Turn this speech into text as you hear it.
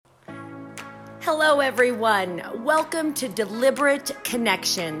Hello, everyone. Welcome to Deliberate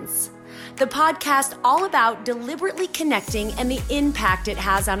Connections, the podcast all about deliberately connecting and the impact it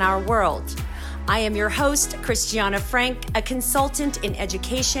has on our world. I am your host, Christiana Frank, a consultant in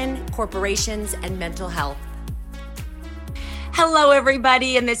education, corporations, and mental health. Hello,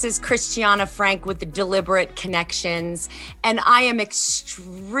 everybody, and this is Christiana Frank with the Deliberate Connections, and I am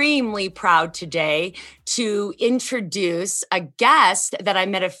extremely proud today to introduce a guest that I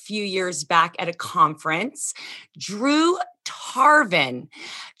met a few years back at a conference, Drew Tarvin.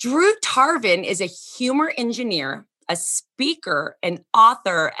 Drew Tarvin is a humor engineer, a speaker, an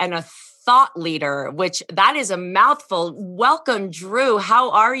author, and a thought leader, which that is a mouthful. Welcome, Drew.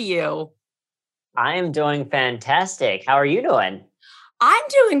 How are you? I am doing fantastic. How are you doing? I'm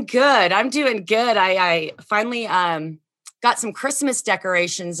doing good. I finally got some Christmas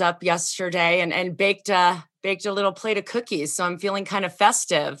decorations up yesterday and baked a little plate of cookies. So I'm feeling kind of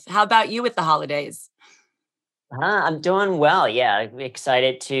festive. How about you with the holidays? I'm doing well. Yeah, I'm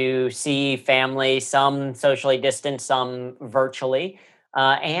excited to see family, some socially distanced, some virtually.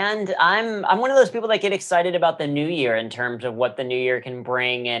 And I'm one of those people that get excited about the new year in terms of what the new year can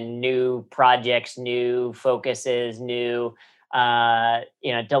bring and new projects, new focuses, new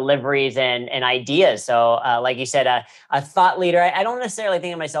deliveries and ideas. So like you said, a thought leader. I don't necessarily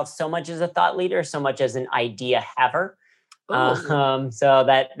think of myself so much as a thought leader, so much as an idea haver. So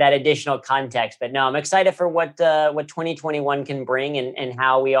that additional context. But no, I'm excited for what 2021 can bring and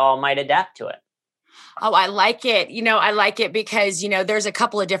how we all might adapt to it. Oh, I like it. I like it because, there's a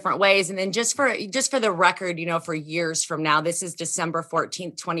couple of different ways. And then just for the record, for years from now, this is December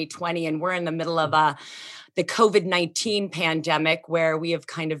 14th, 2020, and we're in the middle of the COVID-19 pandemic where we have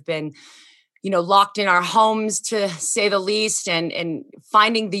kind of been, locked in our homes, to say the least, and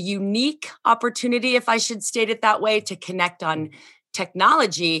finding the unique opportunity, if I should state it that way, to connect on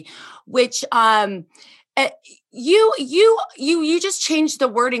technology, which you just changed the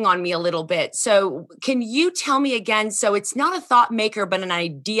wording on me a little bit. So can you tell me again? So it's not a thought maker, but an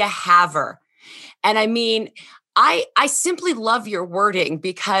idea haver. And I mean, I simply love your wording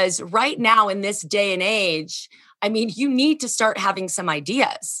because right now in this day and age, I mean, you need to start having some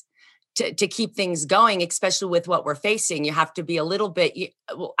ideas to keep things going, especially with what we're facing. You have to be a little bit,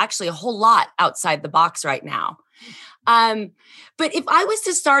 actually a whole lot outside the box right now. But if I was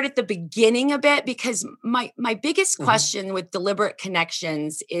to start at the beginning a bit, because my biggest question with Deliberate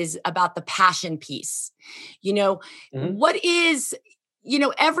Connections is about the passion piece. What is,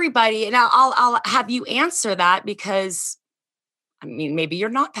 everybody, and I'll have you answer that because I mean, maybe you're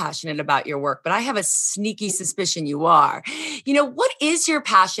not passionate about your work, but I have a sneaky suspicion you are. What is your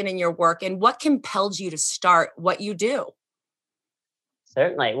passion in your work and what compelled you to start what you do?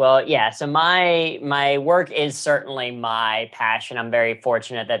 Certainly. Well, yeah. So my work is certainly my passion. I'm very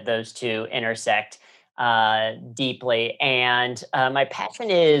fortunate that those two intersect deeply. And my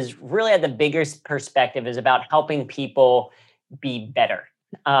passion is really, at the biggest perspective, is about helping people be better,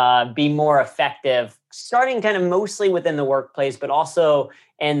 be more effective, starting kind of mostly within the workplace, but also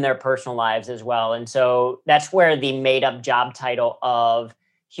in their personal lives as well. And so that's where the made up job title of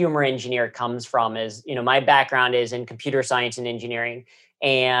humor engineer comes from. Is, my background is in computer science and engineering.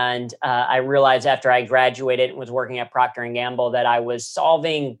 And I realized after I graduated and was working at Procter & Gamble that I was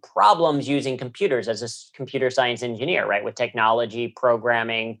solving problems using computers as a computer science engineer, right? With technology,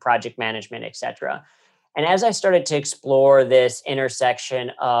 programming, project management, et cetera. And as I started to explore this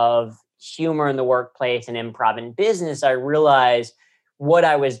intersection of humor in the workplace and improv in business, I realized what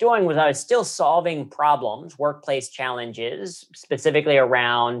I was doing was I was still solving problems, workplace challenges, specifically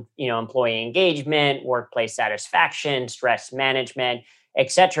around, employee engagement, workplace satisfaction, stress management, et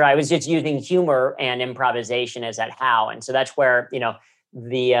cetera. I was just using humor and improvisation as that how. And so that's where,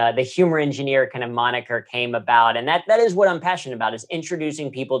 the humor engineer kind of moniker came about. And that is what I'm passionate about, is introducing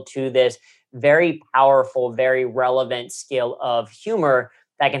people to this very powerful, very relevant skill of humor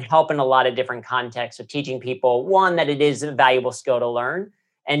that can help in a lot of different contexts of teaching people, one, that it is a valuable skill to learn,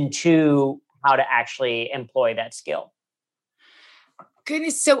 and two, how to actually employ that skill.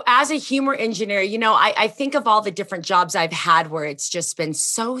 Goodness. So as a humor engineer, I think of all the different jobs I've had where it's just been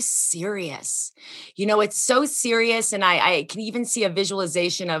so serious. It's so serious. And I can even see a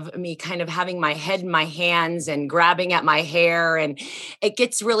visualization of me kind of having my head in my hands and grabbing at my hair, and it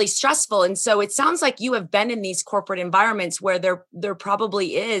gets really stressful. And so it sounds like you have been in these corporate environments where there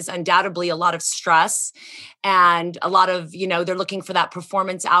probably is undoubtedly a lot of stress and a lot of, they're looking for that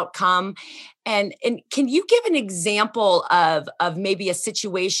performance outcome. And can you give an example of maybe a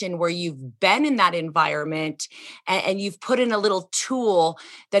situation where you've been in that environment and you've put in a little tool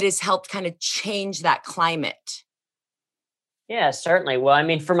that has helped kind of change that climate? Yeah, certainly. Well, I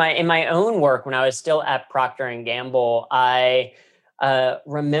mean, in my own work when I was still at Procter and Gamble, I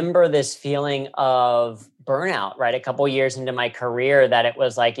remember this feeling of burnout. Right, a couple years into my career, that it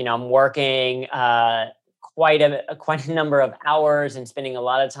was like, I'm working quite a number of hours and spending a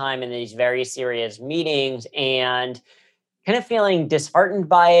lot of time in these very serious meetings, and kind of feeling disheartened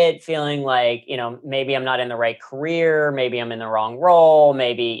by it, feeling like, maybe I'm not in the right career, maybe I'm in the wrong role,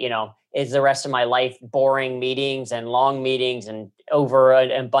 maybe, is the rest of my life boring meetings and long meetings and over an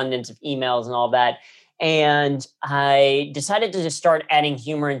abundance of emails and all that. And I decided to just start adding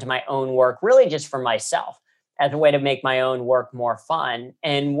humor into my own work, really just for myself, as a way to make my own work more fun.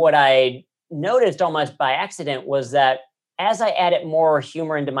 And what I noticed almost by accident was that as I added more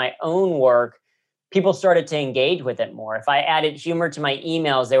humor into my own work, people started to engage with it more. If I added humor to my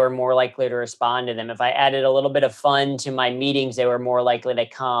emails, they were more likely to respond to them. If I added a little bit of fun to my meetings, they were more likely to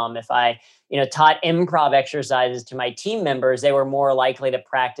come. If I, taught improv exercises to my team members, they were more likely to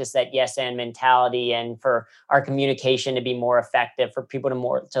practice that yes and mentality, and for our communication to be more effective, for people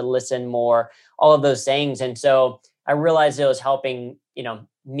to listen more, all of those things. And so I realized it was helping,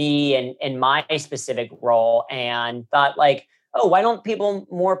 me and in my specific role, and thought like, oh, why don't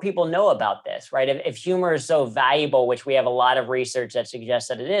more people know about this, right? If humor is so valuable, which we have a lot of research that suggests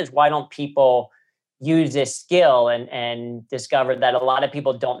that it is, why don't people use this skill, and discover that a lot of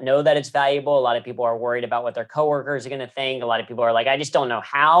people don't know that it's valuable. A lot of people are worried about what their coworkers are going to think. A lot of people are like, I just don't know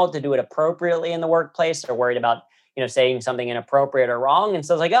how to do it appropriately in the workplace. They're worried about, saying something inappropriate or wrong. And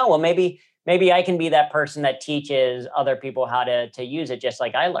so it's like, oh, well, maybe I can be that person that teaches other people how to use it just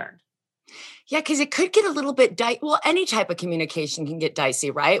like I learned. Yeah, because it could get a little bit well, any type of communication can get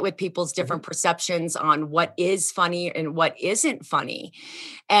dicey, right? With people's different perceptions on what is funny and what isn't funny.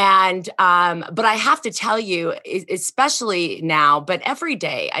 And but I have to tell you, especially now, but every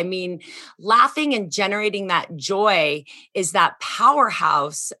day, I mean, laughing and generating that joy is that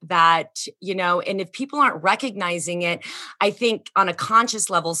powerhouse that, and if people aren't recognizing it, I think on a conscious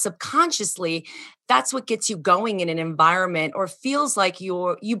level, subconsciously, that's what gets you going in an environment or feels like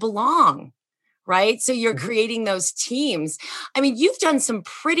you belong, right? So you're Mhm. creating those teams. I mean, you've done some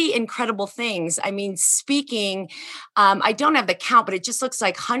pretty incredible things. I mean, speaking, I don't have the count, but it just looks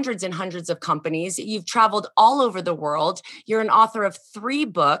like hundreds and hundreds of companies. You've traveled all over the world. You're an author of 3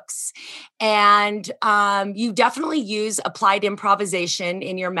 books, and you definitely use applied improvisation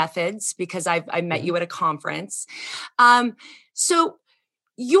in your methods because I met Mhm. you at a conference. Um, so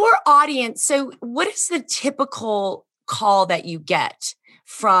your audience, so what is the typical call that you get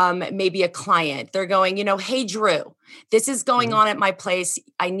from maybe a client? They're going, hey, Drew, this is going Mhm. on at my place.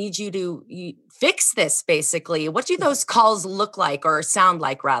 I need you to fix this, basically. What do those calls look like or sound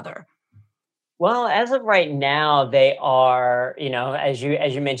like, rather? Well, as of right now, they are, as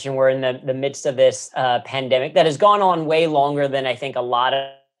you mentioned, we're in the midst of this pandemic that has gone on way longer than I think a lot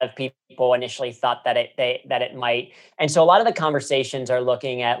of people initially thought that it might. And so a lot of the conversations are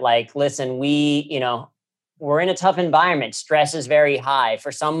looking at like, listen, we're in a tough environment. Stress is very high.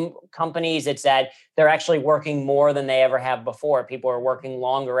 For some companies, it's that they're actually working more than they ever have before. People are working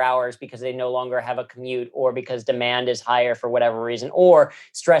longer hours because they no longer have a commute, or because demand is higher for whatever reason, or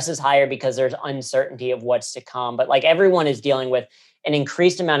stress is higher because there's uncertainty of what's to come. But like, everyone is dealing with an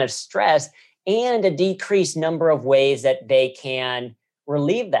increased amount of stress and a decreased number of ways that they can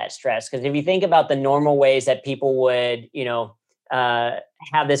relieve that stress. Because if you think about the normal ways that people would, uh,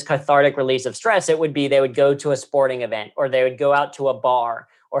 have this cathartic release of stress, it would be they would go to a sporting event, or they would go out to a bar,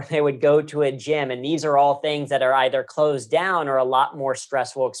 or they would go to a gym. And these are all things that are either closed down or a lot more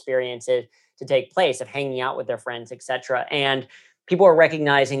stressful experiences to take place, of hanging out with their friends, etc. And people are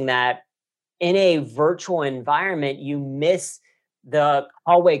recognizing that in a virtual environment, you miss the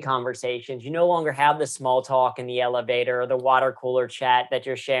hallway conversations. You no longer have the small talk in the elevator, or the water cooler chat that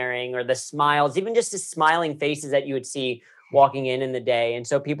you're sharing, or the smiles, even just the smiling faces that you would see walking in the day. And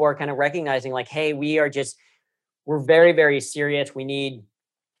so people are kind of recognizing like, hey, we're very, very serious. We need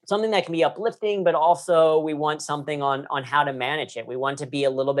something that can be uplifting, but also we want something on how to manage it. We want to be a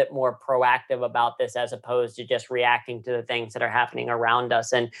little bit more proactive about this, as opposed to just reacting to the things that are happening around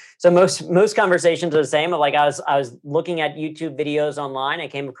us. And so most conversations are the same. Like, I was looking at YouTube videos online. I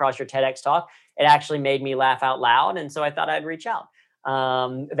came across your TEDx talk. It actually made me laugh out loud, and so I thought I'd reach out.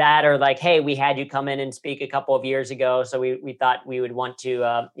 That, or like, hey, we had you come in and speak a couple of years ago, so we thought we would want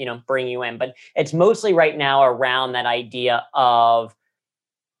to bring you in. But it's mostly right now around that idea of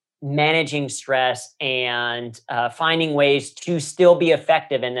managing stress, and finding ways to still be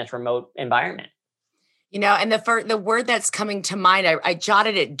effective in this remote environment. And the word that's coming to mind, I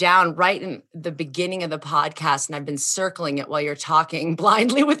jotted it down right in the beginning of the podcast, and I've been circling it while you're talking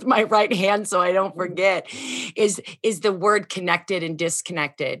blindly with my right hand so I don't forget, is the word connected and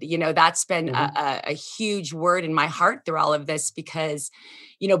disconnected. That's been a huge word in my heart through all of this because,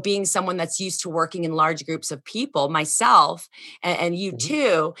 being someone that's used to working in large groups of people, myself, and you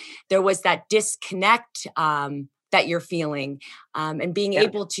too, there was that disconnect that you're feeling, and being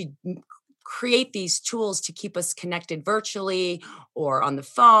able to create these tools to keep us connected virtually or on the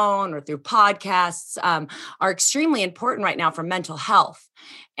phone or through podcasts are extremely important right now for mental health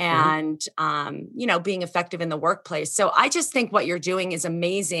and being effective in the workplace. So I just think what you're doing is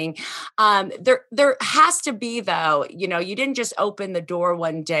amazing. There has to be, though, you didn't just open the door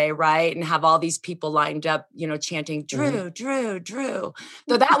one day, right, and have all these people lined up, chanting Drew, Drew, Drew.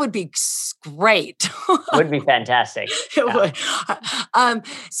 Though that would be great. Would be fantastic. It would.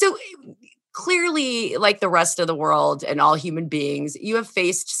 So clearly, like the rest of the world and all human beings, you have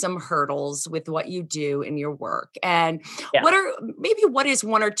faced some hurdles with what you do in your work. And what is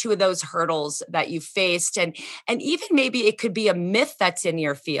one or two of those hurdles that you faced? And even maybe it could be a myth that's in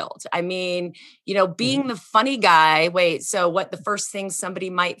your field. I mean, being the funny guy, so what the first thing somebody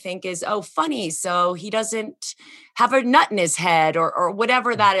might think is, oh, funny, so he doesn't have a nut in his head or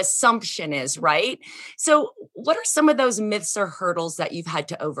whatever that assumption is, right? So what are some of those myths or hurdles that you've had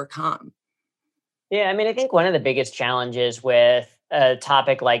to overcome? Yeah, I mean, I think one of the biggest challenges with a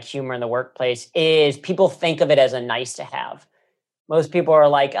topic like humor in the workplace is people think of it as a nice to have. Most people are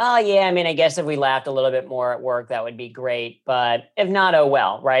like, oh, yeah, I mean, I guess if we laughed a little bit more at work, that would be great. But if not, oh,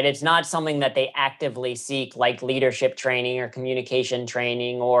 well, right? It's not something that they actively seek, like leadership training or communication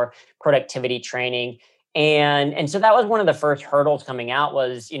training or productivity training. And so that was one of the first hurdles coming out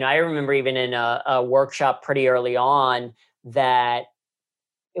was, I remember even in a workshop pretty early on that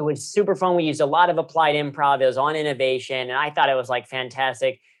it was super fun. We used a lot of applied improv. It was on innovation. And I thought it was like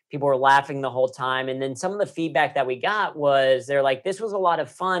fantastic. People were laughing the whole time. And then some of the feedback that we got was they're like, this was a lot of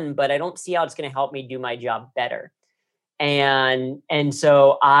fun, but I don't see how it's going to help me do my job better. And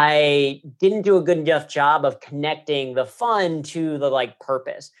so I didn't do a good enough job of connecting the fun to the like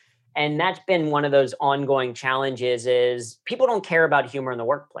purpose. And that's been one of those ongoing challenges is people don't care about humor in the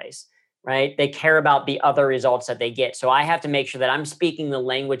workplace, right? They care about the other results that they get. So I have to make sure that I'm speaking the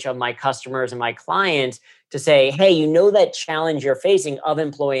language of my customers and my clients to say, hey, that challenge you're facing of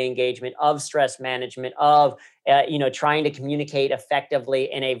employee engagement, of stress management, of trying to communicate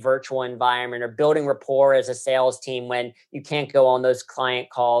effectively in a virtual environment or building rapport as a sales team when you can't go on those client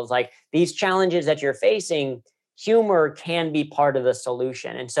calls. Like these challenges that you're facing, humor can be part of the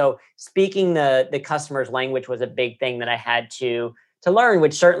solution. And so speaking the customer's language was a big thing that I had to learn,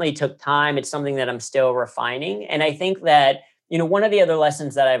 which certainly took time. It's something that I'm still refining. And I think that, one of the other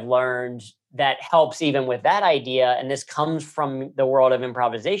lessons that I've learned that helps even with that idea, and this comes from the world of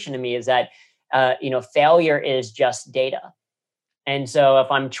improvisation to me, is that, failure is just data. And so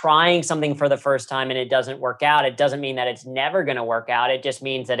if I'm trying something for the first time and it doesn't work out, it doesn't mean that it's never going to work out. It just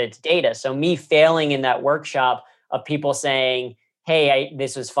means that it's data. So me failing in that workshop of people saying, hey,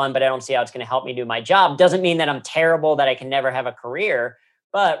 this was fun, but I don't see how it's going to help me do my job, doesn't mean that I'm terrible, that I can never have a career,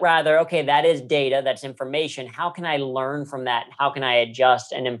 but rather, okay, that is data, that's information. How can I learn from that? How can I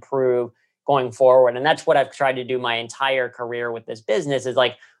adjust and improve going forward? And that's what I've tried to do my entire career with this business is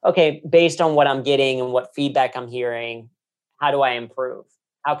like, okay, based on what I'm getting and what feedback I'm hearing, how do I improve?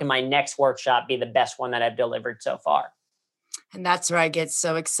 How can my next workshop be the best one that I've delivered so far? And that's where I get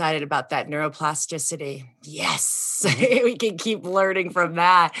so excited about that neuroplasticity. Yes, we can keep learning from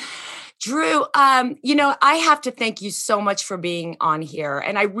that. Drew, I have to thank you so much for being on here.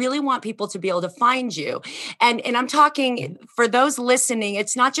 And I really want people to be able to find you. And I'm talking for those listening,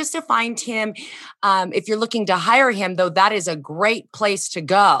 it's not just to find him. If you're looking to hire him, though, that is a great place to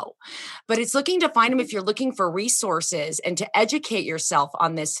go. But it's looking to find him if you're looking for resources and to educate yourself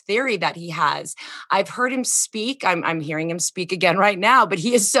on this theory that he has. I've heard him speak. I'm hearing him speak again right now, but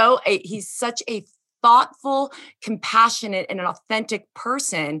he's such a thoughtful, compassionate, and an authentic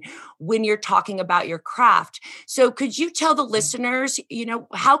person when you're talking about your craft. So could you tell the listeners,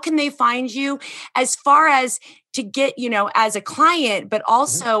 how can they find you as far as to get, as a client, but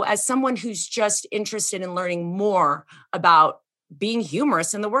also as someone who's just interested in learning more about being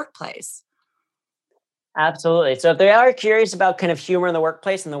humorous in the workplace? Absolutely. So if they are curious about kind of humor in the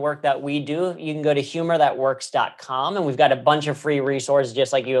workplace and the work that we do, you can go to humorthatworks.com. And we've got a bunch of free resources,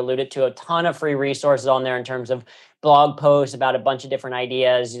 just like you alluded to, a ton of free resources on there in terms of blog posts about a bunch of different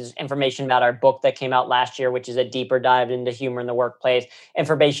ideas, information about our book that came out last year, which is a deeper dive into humor in the workplace,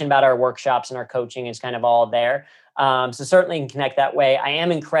 information about our workshops and our coaching is kind of all there. So certainly can connect that way. I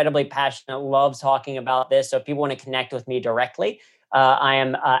am incredibly passionate, love talking about this. So if people want to connect with me directly, I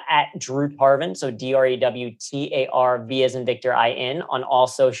am at Drew Tarvin, so DREWTARV as in Victor IN on all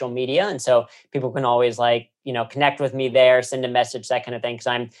social media. And so people can always connect with me there, send a message, that kind of thing, because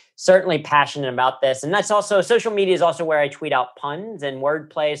I'm certainly passionate about this. And that's also, social media is also where I tweet out puns and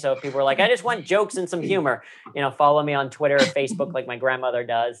wordplay. So if people are like, I just want jokes and some humor, follow me on Twitter or Facebook like my grandmother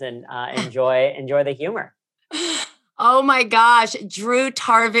does, and enjoy the humor. Oh my gosh, Drew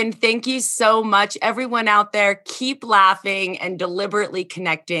Tarvin, thank you so much. Everyone out there, keep laughing and deliberately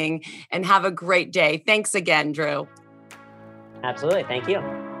connecting, and have a great day. Thanks again, Drew. Absolutely. Thank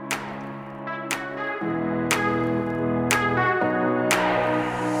you.